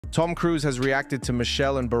Tom Cruise has reacted to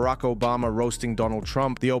Michelle and Barack Obama roasting Donald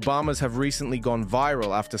Trump. The Obamas have recently gone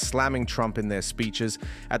viral after slamming Trump in their speeches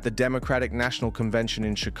at the Democratic National Convention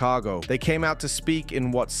in Chicago. They came out to speak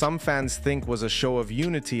in what some fans think was a show of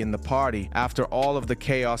unity in the party after all of the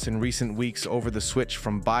chaos in recent weeks over the switch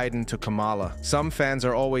from Biden to Kamala. Some fans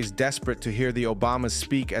are always desperate to hear the Obamas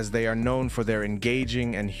speak as they are known for their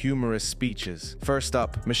engaging and humorous speeches. First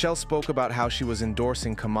up, Michelle spoke about how she was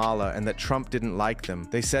endorsing Kamala and that Trump didn't like them.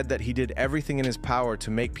 They said that he did everything in his power to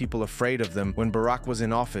make people afraid of them when Barack was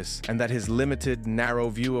in office, and that his limited, narrow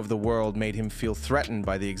view of the world made him feel threatened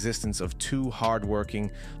by the existence of two hardworking,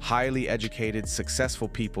 highly educated, successful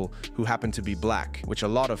people who happened to be black, which a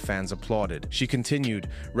lot of fans applauded. She continued,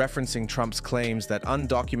 referencing Trump's claims that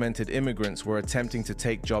undocumented immigrants were attempting to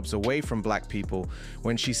take jobs away from black people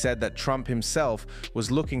when she said that Trump himself was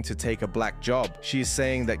looking to take a black job. She is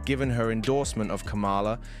saying that given her endorsement of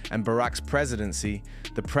Kamala and Barack's presidency,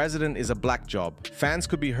 the president is a black job. Fans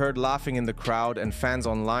could be heard laughing in the crowd, and fans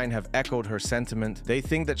online have echoed her sentiment. They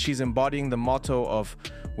think that she's embodying the motto of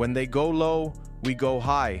 "when they go low, we go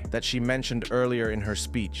high" that she mentioned earlier in her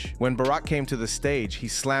speech. When Barack came to the stage, he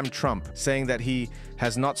slammed Trump, saying that he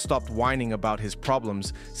has not stopped whining about his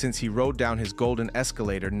problems since he rode down his golden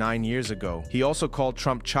escalator 9 years ago. He also called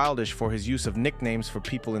Trump childish for his use of nicknames for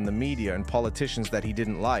people in the media and politicians that he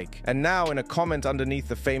didn't like. And now, in a comment underneath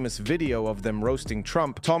the famous video of them roasting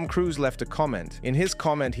Trump, Tom Cruise left a comment. In his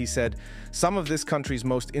comment, he said, "Some of this country's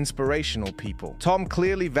most inspirational people." Tom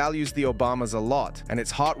clearly values the Obamas a lot, and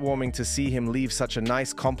it's heartwarming to see him leave such a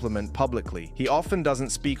nice compliment publicly. He often doesn't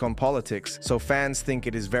speak on politics, so fans think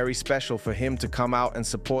it is very special for him to come out and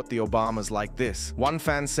support the Obamas like this. One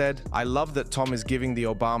fan said, "I love that Tom is giving the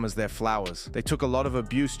Obamas their flowers. They took a lot of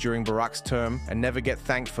abuse during Barack's term and never get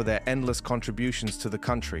thanked for their endless contributions to the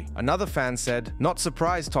country." Another fan said, "Not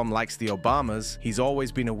surprised Tom likes the Obamas. He's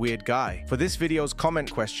always been a weird guy." For this video's comment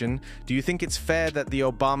question, do you think it's fair that the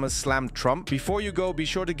Obamas slammed Trump? Before you go, be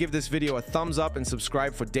sure to give this video a thumbs up and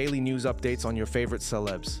subscribe for daily news updates on your favorite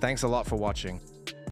celebs. Thanks a lot for watching.